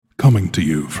Coming to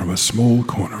you from a small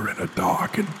corner in a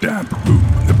dark and damp room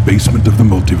in the basement of the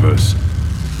multiverse,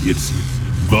 it's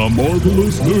the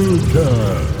Marvelous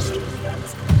Nerdcast.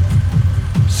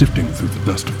 Sifting through the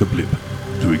dust of the blip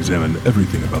to examine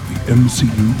everything about the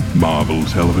MCU, Marvel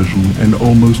Television, and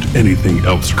almost anything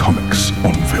else comics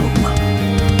on film.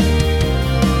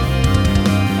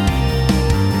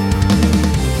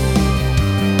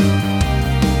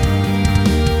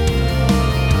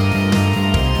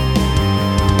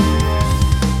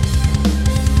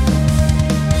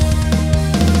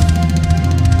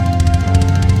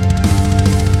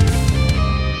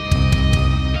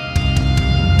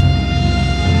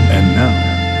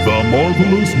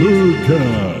 Marvelous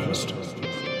Nerdcast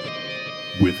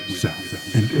with Zach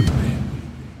and Emily.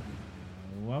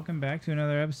 Welcome back to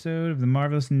another episode of the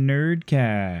Marvelous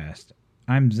Nerdcast.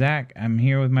 I'm Zach. I'm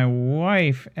here with my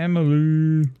wife,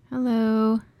 Emily.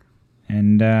 Hello.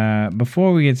 And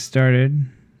before we get started,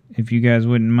 if you guys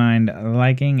wouldn't mind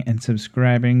liking and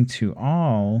subscribing to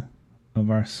all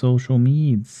of our social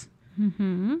medias.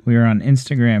 Mm-hmm. We are on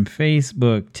Instagram,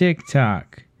 Facebook,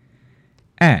 TikTok,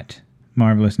 at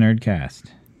Marvelous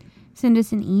Nerdcast. Send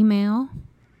us an email,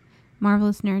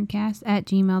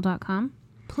 marvelousnerdcast@gmail.com.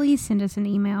 Please send us an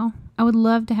email. I would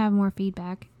love to have more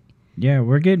feedback. Yeah,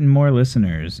 we're getting more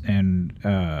listeners, and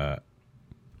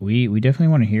we definitely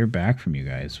want to hear back from you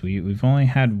guys. We've only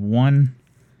had one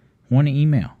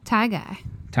email. Ty Guy.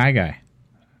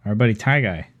 Our buddy Ty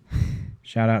Guy.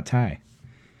 Shout out Ty.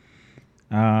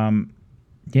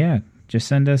 Yeah, just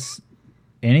send us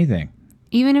anything.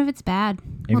 Even if it's bad,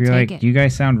 if we'll you're take like, it. you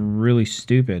guys sound really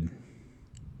stupid,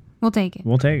 We'll take it.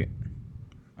 we'll take it.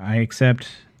 I accept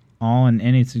all and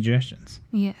any suggestions.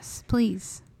 Yes,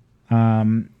 please.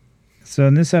 So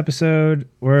in this episode,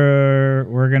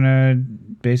 we're gonna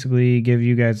basically give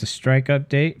you guys a strike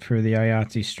update for the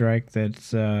IATSE strike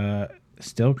that's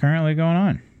still currently going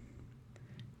on,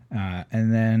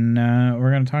 and then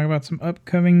we're gonna talk about some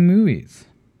upcoming movies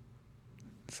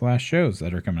 / shows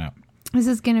that are coming out. This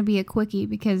is going to be a quickie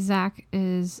because Zach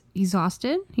is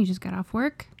exhausted. He just got off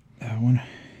work.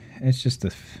 It's just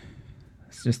the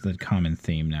common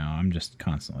theme now. I'm just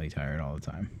constantly tired all the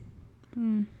time.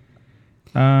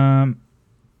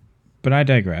 But I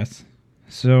digress.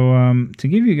 So to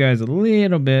give you guys a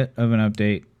little bit of an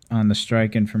update on the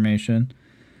strike information.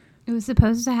 It was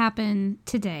supposed to happen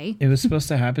today. It was supposed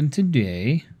to happen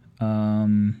today.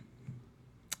 I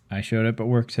showed up at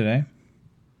work today.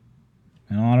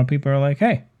 And a lot of people are like,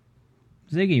 hey,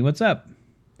 Ziggy, what's up?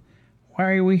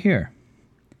 Why are we here?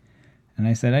 And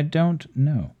I said, I don't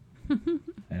know.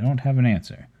 I don't have an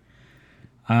answer.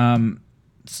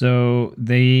 So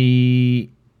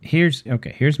here's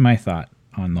my thought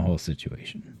on the whole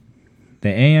situation. The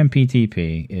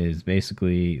AMPTP is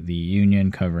basically the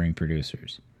union covering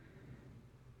producers,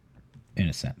 in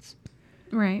a sense.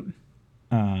 Right.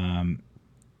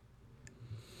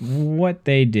 What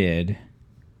they did...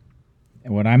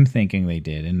 What I'm thinking they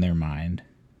did in their mind,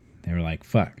 they were like,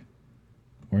 fuck,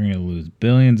 we're going to lose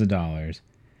billions of dollars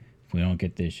if we don't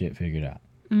get this shit figured out.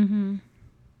 Mm-hmm.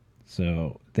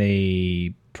 So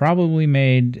they probably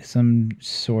made some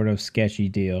sort of sketchy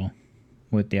deal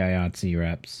with the IATSE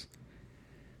reps.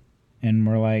 And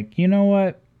we're like, you know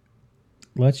what?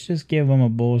 Let's just give them a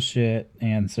bullshit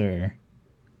answer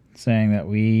saying that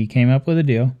we came up with a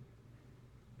deal,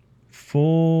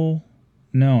 full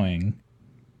knowing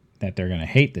that they're going to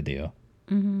hate the deal,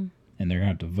 Mm-hmm. and they're going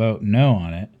to have to vote no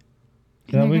on it,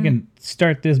 so that we can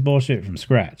start this bullshit from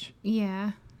scratch. Yeah.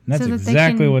 And that's so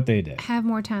exactly what they did. Have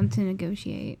more time to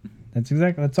negotiate.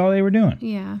 That's all they were doing.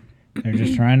 Yeah. They're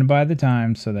just trying to buy the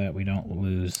time so that we don't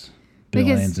lose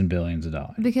billions and billions of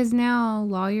dollars. Because now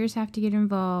lawyers have to get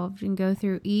involved and go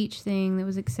through each thing that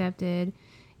was accepted,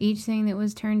 each thing that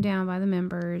was turned down by the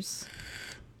members,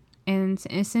 and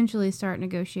essentially start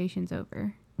negotiations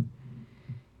over.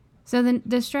 So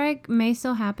the strike may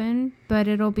still happen, but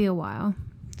it'll be a while.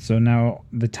 So now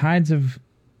the tides have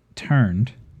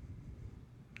turned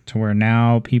to where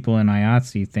now people in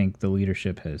IATSE think the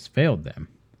leadership has failed them.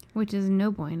 Which is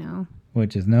no bueno.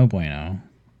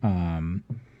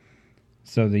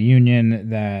 So the union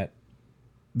that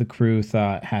the crew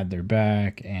thought had their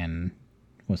back and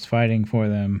was fighting for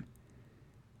them,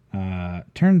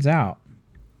 turns out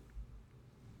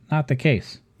not the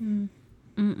case.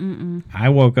 I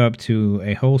woke up to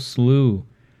a whole slew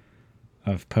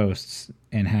of posts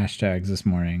and hashtags this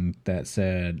morning that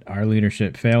said, our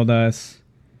leadership failed us.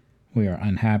 We are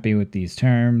unhappy with these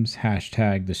terms.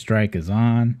 Hashtag the strike is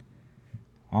on.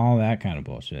 All that kind of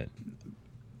bullshit.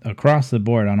 Across the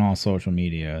board on all social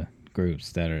media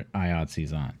groups that are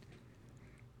IATSE's on.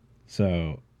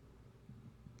 So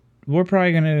we're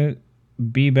probably going to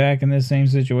be back in this same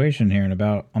situation here in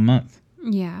about a month.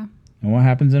 Yeah. And what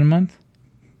happens in a month?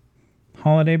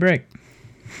 Holiday break.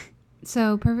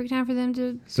 So perfect time for them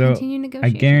to So continue I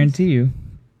negotiations. guarantee you,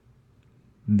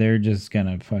 they're just going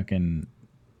to fucking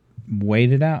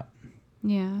wait it out.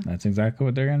 Yeah. That's exactly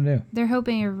what they're going to do. They're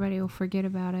hoping everybody will forget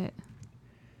about it.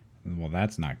 Well,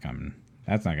 that's not coming.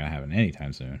 That's not going to happen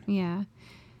anytime soon. Yeah.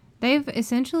 They've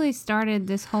essentially started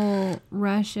this whole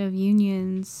rush of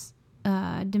unions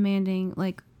demanding,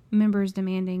 like, members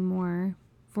demanding more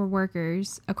for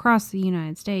workers across the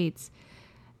United States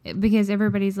because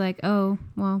everybody's like, oh,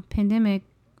 well, pandemic,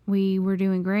 we were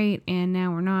doing great and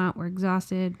now we're not. We're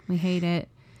exhausted. We hate it.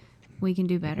 We can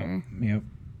do better. Yep.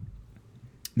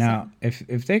 Now,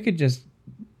 if they could just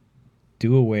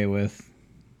do away with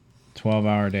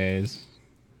 12-hour days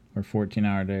or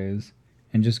 14-hour days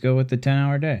and just go with the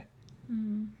 10-hour day.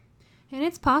 And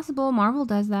it's possible Marvel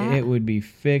does that. It would be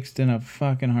fixed in a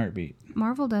fucking heartbeat.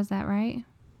 Marvel does that, right?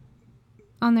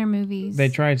 On their movies. They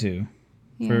try to.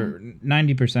 Yeah. For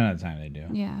 90% of the time they do.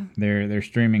 Yeah. Their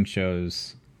streaming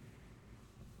shows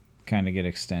kind of get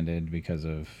extended because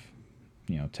of,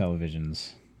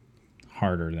 television's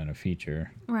harder than a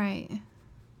feature. Right.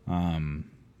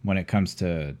 When it comes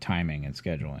to timing and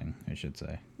scheduling, I should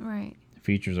say. Right.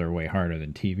 Features are way harder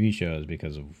than TV shows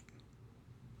because of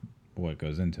what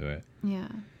goes into it. Yeah.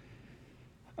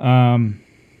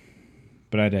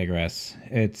 But I digress.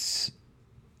 It's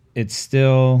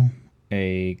still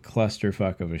a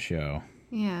clusterfuck of a show.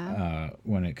 Yeah.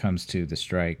 When it comes to the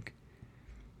strike.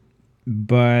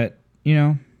 But,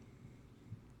 we'll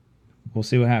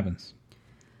see what happens.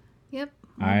 Yep.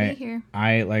 We'll be here.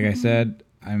 I said,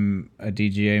 I'm a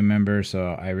DGA member,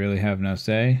 so I really have no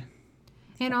say.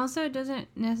 And also, it doesn't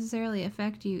necessarily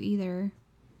affect you either.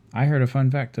 I heard a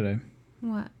fun fact today.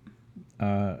 What?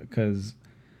 Because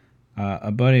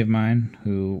a buddy of mine,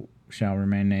 who shall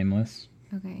remain nameless,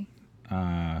 Okay.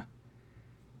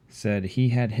 said he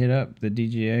had hit up the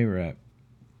DGA rep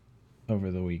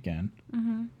over the weekend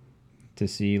to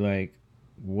see,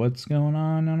 what's going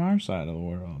on our side of the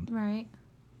world. Right.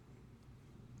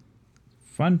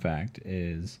 Fun fact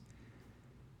is,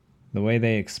 the way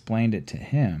they explained it to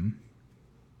him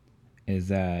is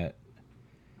that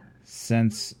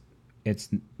since it's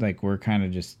we're kind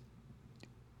of just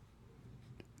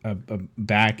a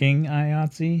backing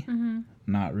IATSE,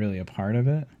 not really a part of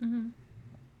it.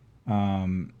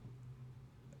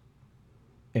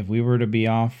 If we were to be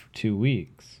off 2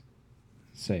 weeks,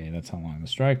 say that's how long the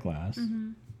strike lasts,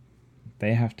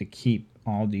 they have to keep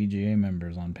all DGA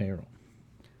members on payroll.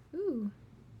 Ooh.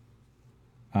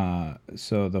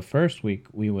 So the first week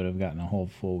we would have gotten a whole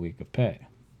full week of pay.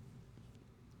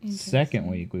 Second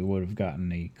week we would have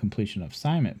gotten a completion of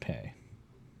assignment pay.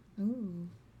 Ooh.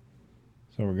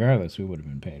 So regardless, we would have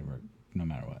been paid no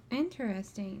matter what.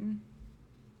 Interesting.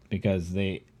 Because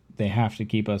they have to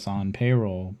keep us on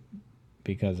payroll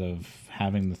because of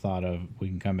having the thought of we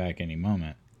can come back any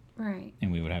moment. Right.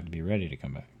 And we would have to be ready to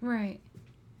come back. Right.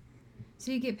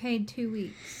 So you get paid 2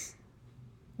 weeks.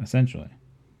 Essentially.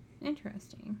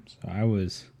 Interesting. So I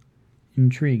was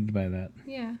intrigued by that.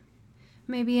 Yeah.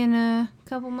 Maybe in a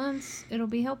couple months it'll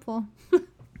be helpful.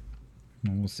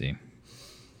 We'll see.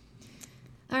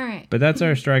 All right. But that's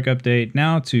our strike update.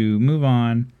 Now to move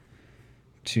on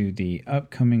to the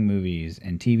upcoming movies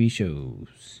and TV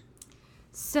shows.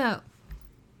 So,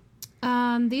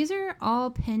 these are all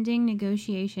pending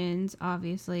negotiations,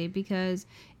 obviously, because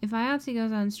if IATSE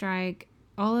goes on strike,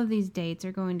 all of these dates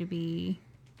are going to be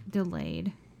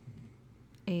delayed.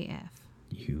 AF.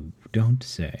 You don't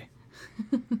say.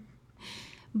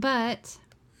 But,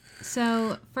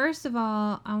 so, first of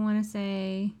all, I want to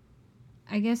say,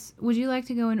 I guess, would you like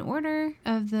to go in order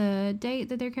of the date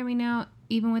that they're coming out,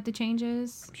 even with the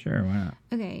changes? Sure, why not?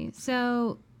 Okay,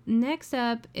 so, next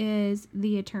up is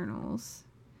The Eternals.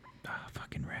 Ah,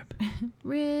 fucking rip.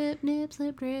 Rip, nip,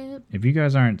 slip, rip. If you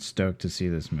guys aren't stoked to see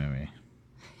this movie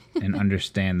and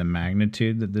understand the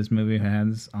magnitude that this movie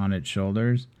has on its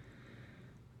shoulders,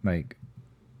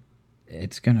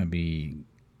 it's gonna be...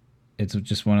 It's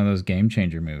just one of those game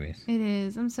changer movies. It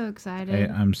is. I'm so excited.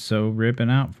 I'm so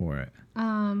ripping out for it.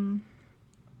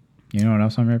 You know what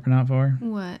else I'm ripping out for?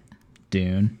 What?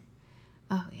 Dune.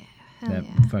 Oh, yeah. Hell That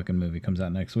yeah. fucking movie comes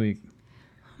out next week.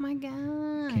 Oh, my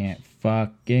gosh. Can't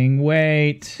fucking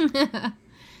wait. Hang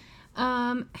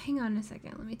on a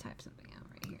second. Let me type something out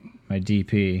right here. My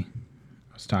DP,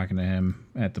 I was talking to him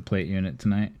at the plate unit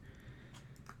tonight.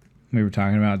 We were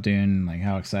talking about Dune,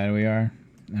 how excited we are.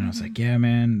 And I was like, yeah,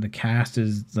 man, the cast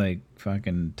is,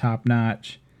 fucking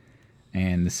top-notch.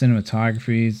 And the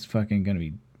cinematography is fucking going to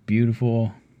be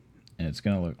beautiful. and it's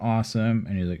gonna look awesome.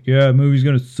 And he's like, yeah, the movie's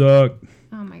gonna suck.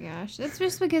 Oh my gosh, that's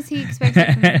just because he expects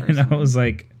it from the first And I one. was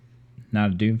like, not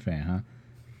a Doom fan, huh?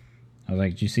 I was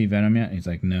like, did you see Venom yet? And he's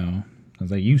like, no. I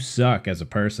was like, you suck as a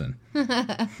person.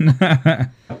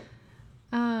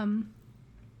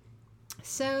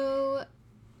 So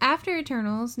after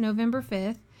Eternals, November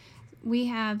 5th, we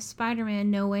have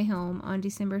Spider-Man No Way Home on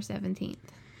December 17th.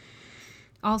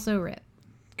 Also RIP.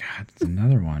 God, it's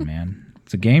another one, man.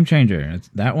 It's a game changer.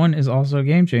 That one is also a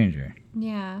game changer.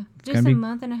 Yeah, just gonna a be-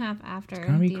 month and a half after. It's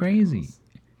gonna be the crazy. Eternals.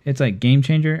 It's like game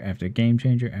changer after game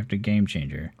changer after game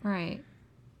changer. Right.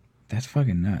 That's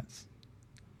fucking nuts.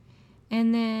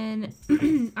 And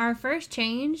then our first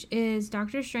change is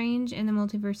Doctor Strange and the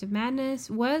Multiverse of Madness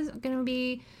was going to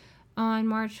be on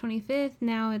March 25th.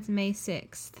 Now it's May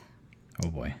 6th. Oh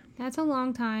boy. That's a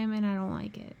long time, and I don't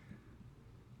like it.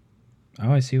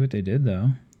 Oh, I see what they did though.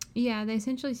 Yeah, they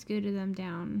essentially scooted them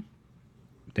down.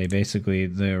 They basically,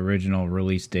 the original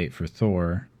release date for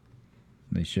Thor,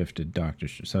 they shifted Doctor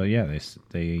Strange. So yeah,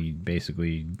 they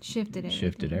basically Shifted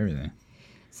everything.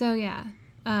 So yeah,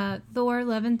 Thor: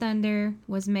 Love and Thunder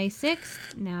was May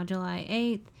 6th. Now July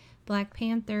 8th. Black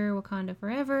Panther: Wakanda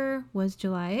Forever was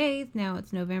July 8th. Now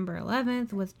it's November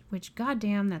 11th. Which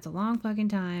goddamn, that's a long fucking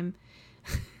time.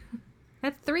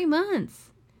 That's 3 months.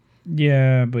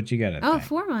 Yeah, but you gotta. Oh, think.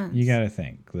 4 months. You gotta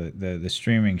think the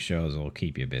streaming shows will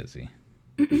keep you busy.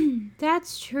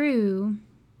 That's true.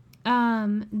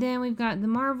 Then we've got the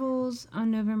Marvels on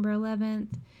November 11th.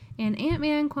 And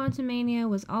Ant-Man Quantumania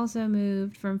was also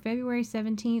moved from February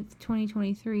 17th,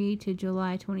 2023 to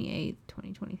July 28th,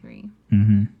 2023.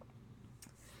 Mm-hmm.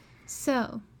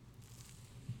 So,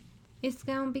 it's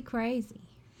going to be crazy.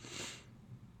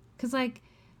 Because, like,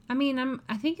 I mean,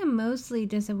 I think I'm mostly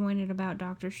disappointed about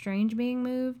Doctor Strange being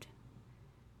moved.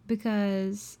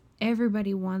 Because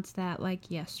everybody wants that, like,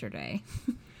 yesterday.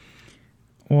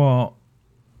 Well,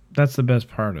 that's the best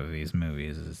part of these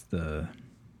movies is the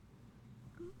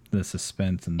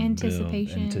suspense and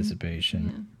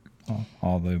anticipation,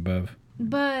 all the above.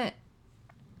 But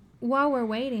while we're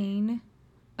waiting,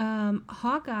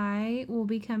 Hawkeye will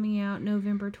be coming out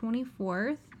November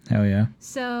 24th. Hell yeah,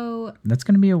 So that's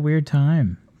gonna be a weird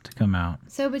time to come out.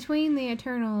 between the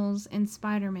Eternals and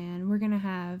Spider-Man, we're gonna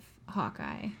have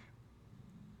Hawkeye.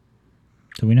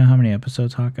 Do we know how many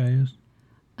episodes Hawkeye is?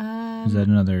 Is that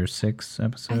another 6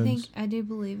 episodes? I do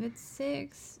believe it's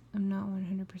 6. I'm not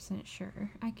 100%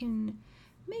 sure. I can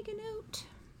make a note.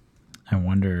 I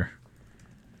wonder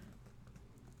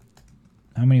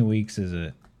how many weeks is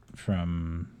it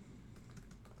from.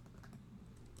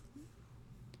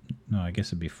 No, I guess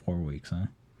it'd be 4 weeks, huh?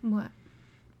 What?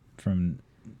 From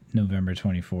November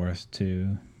 24th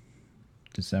to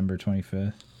December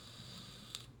 25th.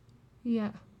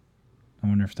 Yeah. I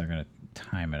wonder if they're going to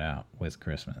time it out with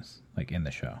Christmas, like in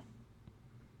the show.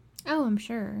 Oh, I'm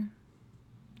sure.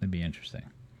 That'd be interesting.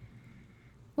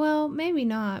 Well, maybe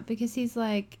not, because he's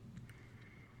like,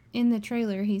 in the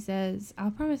trailer, he says,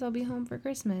 I'll promise I'll be home for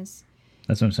Christmas.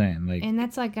 That's what I'm saying. Like, And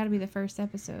that's like got to be the first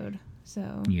episode.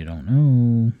 So you don't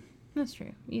know. that's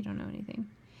true. You don't know anything.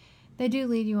 They do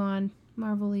lead you on.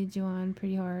 Marvel leads you on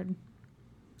pretty hard.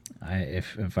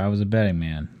 If I was a betting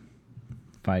man,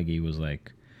 Feige was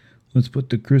like, let's put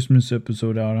the Christmas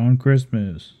episode out on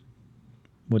Christmas.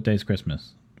 What day is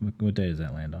Christmas? What day does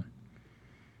that land on?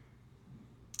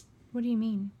 What do you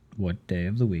mean? What day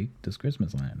of the week does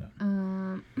Christmas land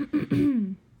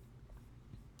on?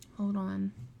 Hold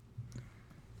on.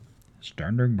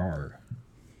 Standard bar.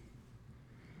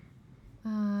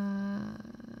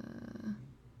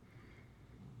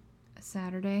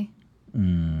 Saturday.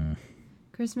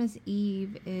 Christmas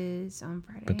Eve is on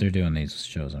Friday. But they're doing these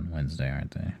shows on Wednesday,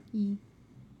 aren't they?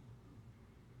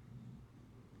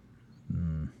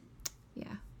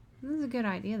 Yeah. This is a good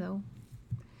idea, though.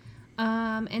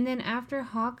 And then after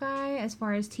Hawkeye, as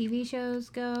far as TV shows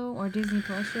go, or Disney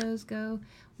Plus shows go,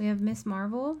 we have Miss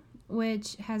Marvel,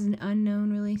 which has an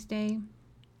unknown release day.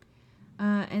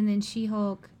 And then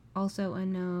She-Hulk, also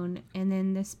unknown. And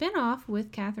then the spinoff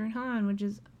with Katherine Hahn, which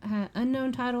is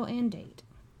unknown title and date.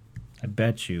 I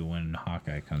bet you when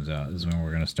Hawkeye comes out is when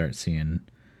we're going to start seeing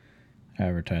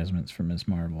advertisements for Miss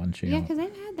Marvel and She-Hulk. Yeah, because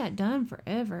they've had that done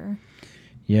forever.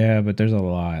 Yeah, but there's a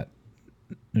lot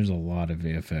of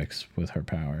VFX with her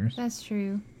powers, That's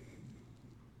true.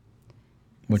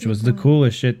 which That's a was good the point.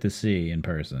 coolest shit to see in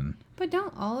person. But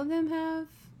don't all of them have,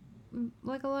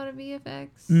 like, a lot of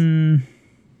VFX?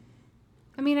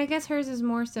 I mean, I guess hers is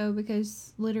more so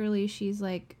because literally she's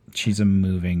like... She's a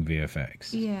moving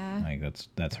VFX. Yeah. Like,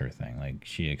 that's her thing. Like,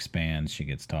 she expands, she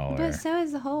gets taller. But so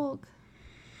is the Hulk.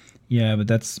 Yeah, but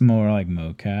that's more like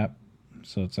mocap,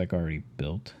 so it's like already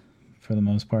built for the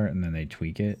most part, and then they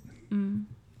tweak it.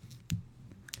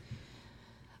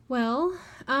 Well,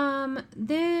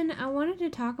 then I wanted to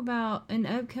talk about an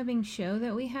upcoming show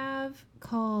that we have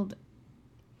called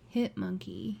Hit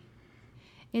Monkey.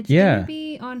 It's going to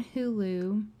be on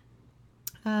Hulu,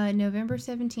 November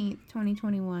 17th,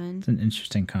 2021. It's an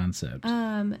interesting concept.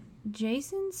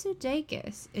 Jason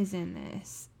Sudeikis is in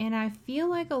this, and I feel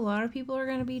like a lot of people are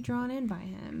going to be drawn in by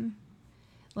him.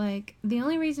 Like, the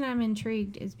only reason I'm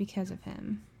intrigued is because of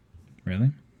him. Really?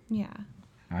 Yeah.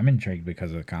 I'm intrigued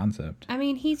because of the concept. I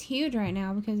mean, he's huge right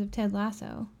now because of Ted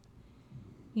Lasso.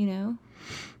 You know?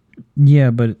 Yeah,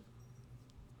 but...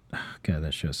 God,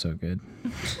 that show's so good.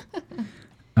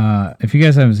 If you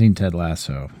guys haven't seen Ted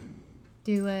Lasso...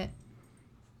 Do it.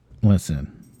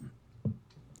 Listen.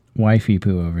 Wifey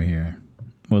poo over here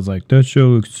was like, that show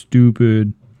looks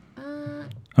stupid.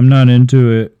 I'm not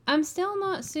into it. I'm still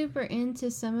not super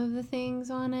into some of the things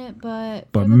on it,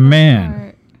 but But for the most man,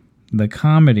 part, the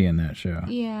comedy in that show.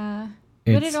 yeah.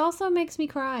 But It's, it also makes me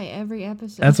cry every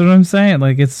episode. that's what I'm saying.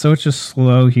 Like, it's such a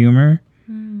slow humor,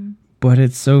 but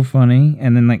it's so funny.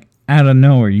 And then, like, out of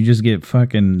nowhere, you just get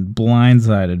fucking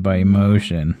blindsided by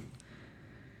emotion.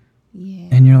 Yeah.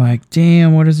 And you're like,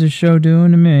 damn, what is this show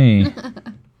doing to me?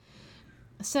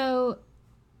 So,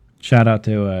 Shout out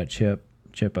to Chip.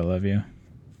 Chip, I love you.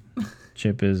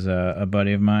 Chip is a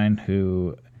buddy of mine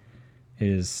who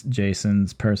is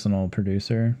Jason's personal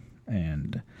producer,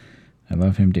 and I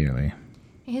love him dearly.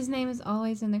 his name is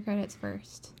always in the credits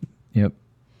first. Yep.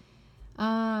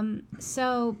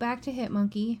 So back to Hit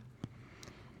Monkey.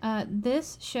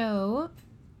 This show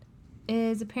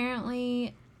is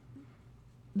apparently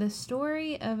the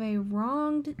story of a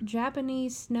wronged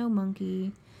Japanese snow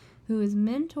monkey who is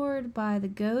mentored by the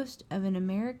ghost of an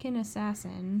American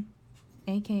assassin,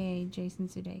 aka Jason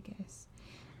Sudeikis,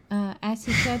 as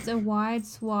he cuts a wide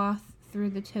swath through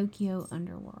the Tokyo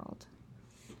underworld.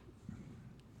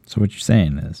 So what you're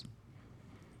saying is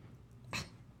It's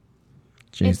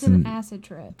an Jason acid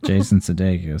trip. Jason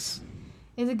Sudeikis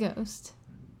Is a ghost.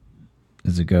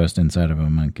 is a ghost inside of a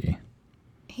monkey.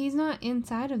 He's not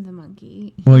inside of the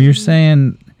monkey. Well, you're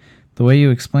saying the way you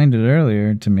explained it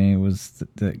earlier to me was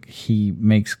that he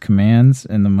makes commands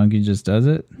and the monkey just does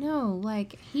it? No,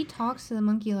 like, he talks to the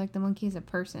monkey like the monkey is a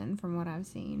person, from what I've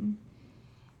seen.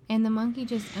 And the monkey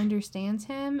just understands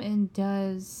him and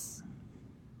does,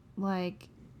 like,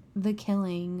 the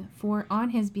killing on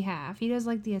his behalf. He does,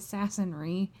 like, the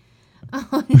assassinry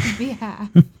on his behalf.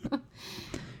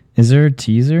 Is there a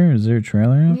teaser? Is there a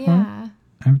trailer out for it? Yeah.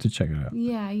 I have to check it out.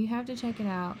 Yeah, you have to check it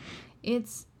out.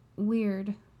 It's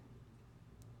weird.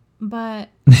 But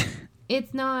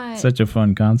it's not... Such a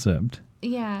fun concept.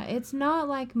 Yeah, it's not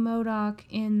like MODOK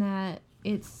in that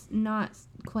it's not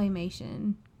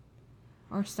claymation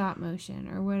or stop motion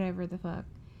or whatever the fuck.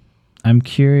 I'm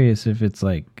curious if it's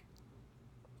like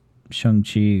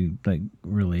Shang-Chi like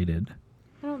related.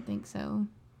 I don't think so.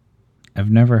 I've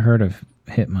never heard of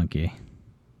Hit Monkey.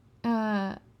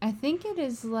 I think it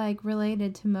is like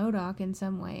related to MODOK in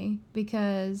some way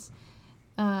because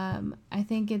I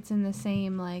think it's in the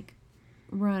same like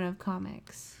run of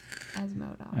comics as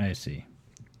MODOK. I see.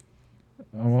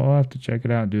 Well, I'll have to check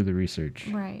it out and do the research.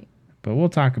 Right. But we'll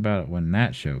talk about it when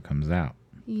that show comes out.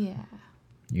 Yeah.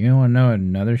 You want to know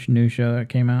another new show that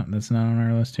came out that's not on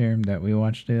our list here that we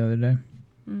watched the other day?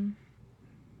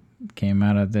 Came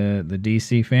out of the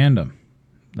DC fandom.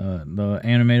 The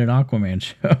animated Aquaman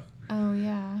show. Oh,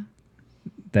 yeah.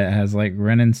 That has like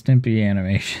Ren and Stimpy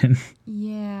animation.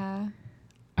 Yeah.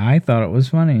 I thought it was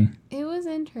funny. It was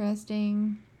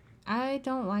interesting. I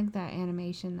don't like that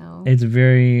animation, though. It's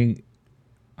very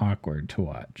awkward to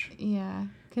watch. Yeah.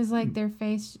 Because, like, their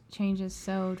face changes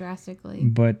so drastically.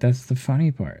 But that's the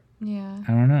funny part. Yeah.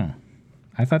 I don't know.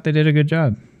 I thought they did a good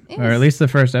job. Or at least the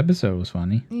first episode was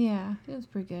funny. Yeah, it was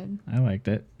pretty good. I liked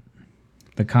it.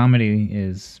 The comedy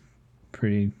is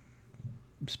pretty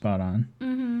spot on.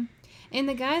 Mm-hmm. And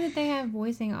the guy that they have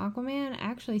voicing Aquaman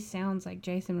actually sounds like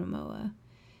Jason Momoa.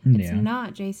 It's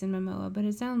not Jason Momoa, but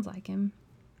it sounds like him,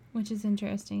 which is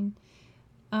interesting.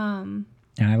 And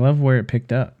I love where it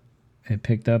picked up. It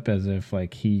picked up as if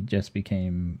like he just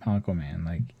became Aquaman,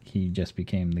 like he just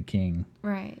became the king.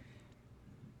 Right.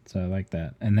 So I like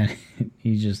that. And then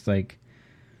he's just like,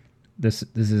 this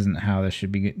isn't how this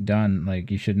should be done. Like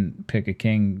you shouldn't pick a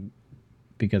king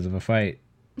because of a fight.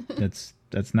 That's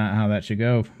not how that should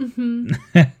go. Mm-hmm.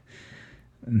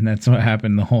 And that's what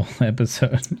happened the whole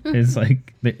episode. It's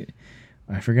like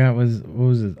I forgot what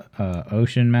was it?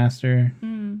 Ocean Master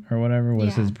or whatever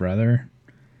was his brother,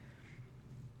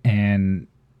 and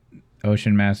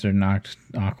Ocean Master knocked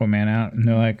Aquaman out, and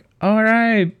they're like, "All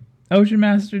right, Ocean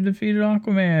Master defeated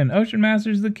Aquaman. Ocean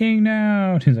Master's the king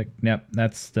now. And he's like, "Yep,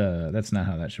 that's not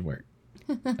how that should work.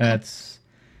 This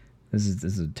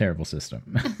is a terrible system."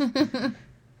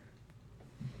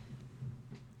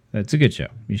 It's a good show.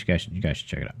 You guys should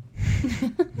check it out.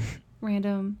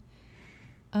 Random.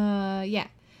 Yeah.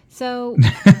 So,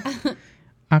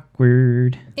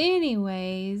 Awkward.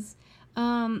 anyways,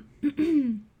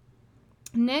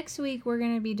 next week we're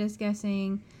going to be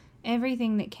discussing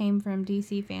everything that came from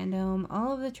DC Fandom,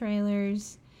 all of the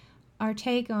trailers, our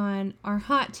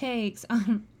hot takes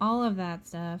on all of that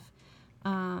stuff.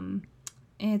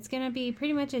 It's going to be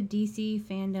pretty much a DC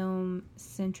Fandom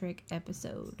centric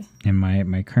episode. And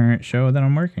my current show that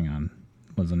I'm working on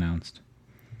was announced.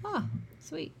 Oh,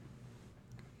 sweet.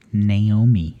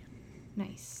 Naomi.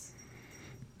 Nice.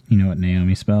 You know what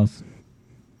Naomi spells?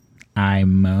 I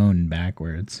moan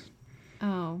backwards.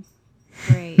 Oh,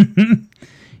 great.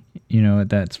 You know what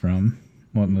that's from?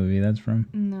 What movie that's from?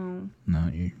 No.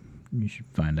 No, you should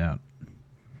find out.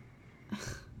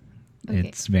 Okay.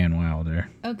 It's Van Wilder.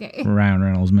 Okay. Ryan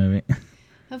Reynolds movie.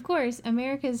 Of course,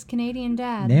 America's Canadian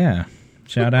dad. Yeah.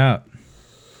 Shout out.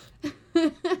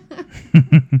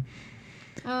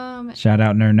 Shout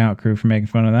out Nerd Out crew for making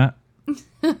fun of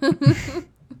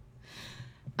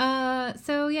that.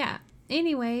 So yeah.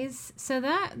 Anyways,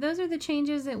 those are the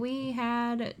changes that we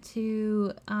had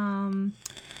to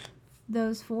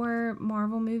those 4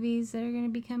 Marvel movies that are going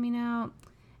to be coming out.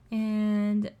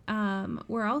 And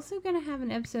we're also going to have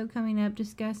an episode coming up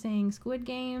discussing Squid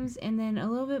Games, and then a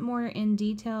little bit more in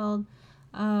detail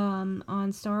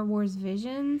on Star Wars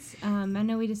Visions. I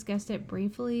know we discussed it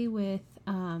briefly with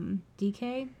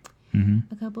DK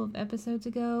a couple of episodes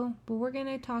ago, but we're going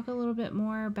to talk a little bit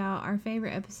more about our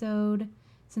favorite episode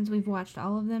since we've watched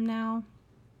all of them now,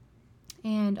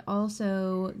 and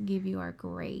also give you our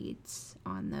grades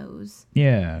on those.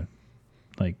 Yeah.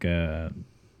 Like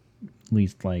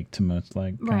least like to most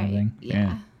like kind of thing.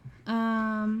 Yeah.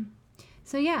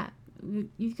 So yeah,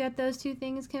 you've got those 2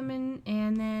 things coming,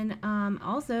 and then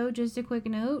also just a quick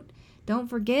note, don't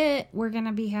forget we're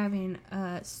gonna be having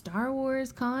Star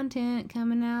Wars content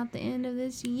coming out the end of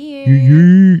this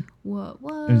year. What?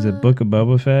 There's a Book of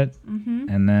Boba Fett,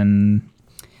 and then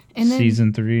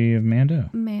season 3 of Mando.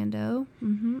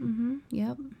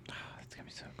 Yep. Oh, that's gonna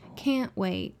be so cool. Can't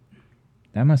wait.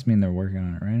 That must mean they're working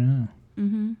on it right now.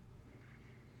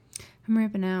 I'm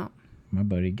ripping out. My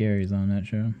buddy Gary's on that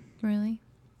show. Really?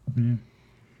 Yeah.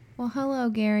 Well, hello,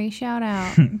 Gary. Shout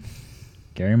out.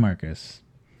 Gary Marcus.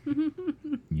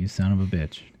 You son of a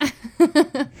bitch.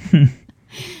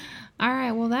 All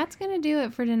right. Well, that's going to do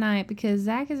it for tonight because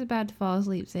Zach is about to fall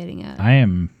asleep sitting up. I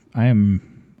am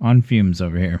on fumes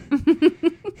over here.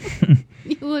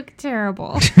 You look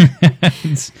terrible.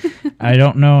 I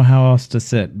don't know how else to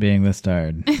sit being this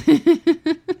tired.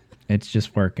 It's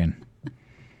just working.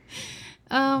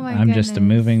 Oh my I'm goodness. just a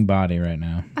moving body right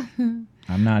now.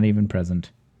 I'm not even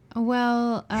present.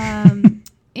 Well,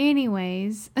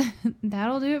 anyways,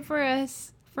 that'll do it for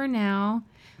us for now.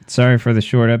 Sorry for the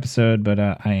short episode, but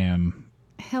I am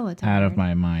hella tired. out of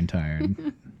my mind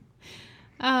tired.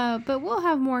 But we'll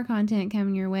have more content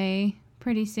coming your way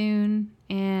pretty soon,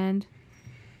 and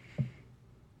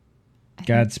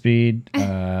Godspeed.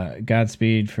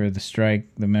 Godspeed for the strike,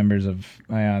 the members of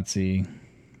IATSE.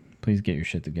 Please get your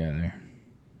shit together.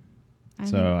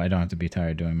 I don't have to be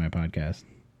tired doing my podcast.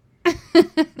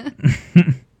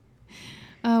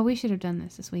 We should have done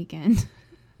this weekend.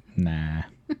 Nah.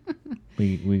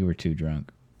 We were too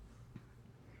drunk.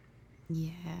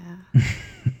 Yeah.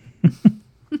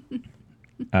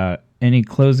 Any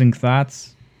closing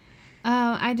thoughts?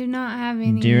 I do not have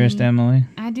any. Dearest Emily?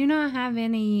 I do not have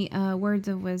any words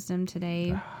of wisdom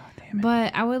today. Oh, damn it.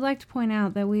 But I would like to point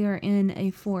out that we are in a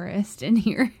forest in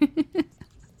here.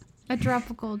 A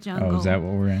tropical jungle. Oh, is that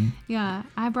what we're in? Yeah.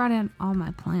 I brought in all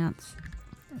my plants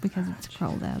because it's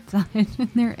cold outside. And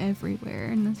they're everywhere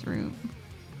in this room.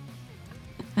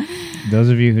 Those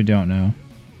of you who don't know,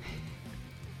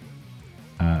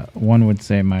 one would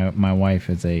say my wife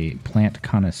is a plant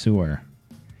connoisseur.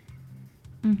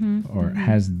 Or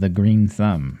has the green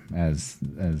thumb, as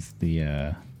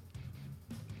the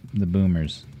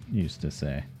boomers used to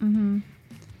say.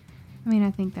 I mean,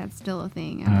 I think that's still a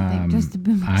thing. I don't think just the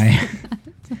boomers.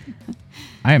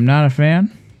 I am not a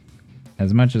fan.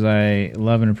 As much as I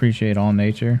love and appreciate all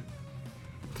nature,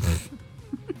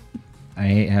 I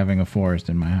hate having a forest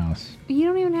in my house. You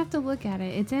don't even have to look at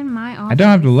it. It's in my office. I don't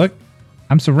have to look.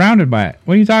 I'm surrounded by it.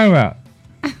 What are you talking about?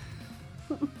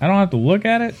 I don't have to look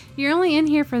at it? You're only in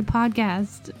here for the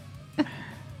podcast.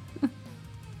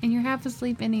 And you're half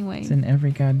asleep anyway. It's in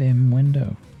every goddamn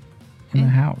window in the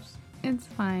house. It's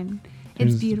fine.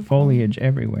 There's beautiful. foliage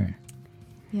everywhere.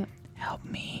 Yep. Help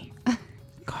me.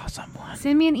 Call someone.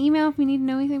 Send me an email if you need to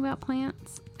know anything about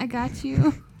plants. I got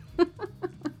you.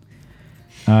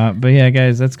 But yeah,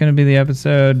 guys, that's going to be the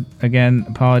episode. Again,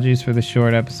 apologies for the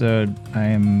short episode. I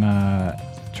am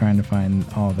trying to find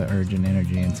all the urgent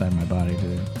energy inside my body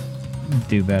to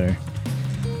do better.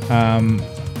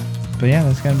 But yeah,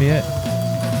 that's going to be it.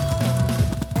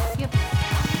 Yep.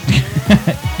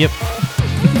 Yep.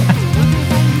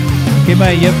 Okay,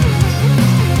 bye. Yep.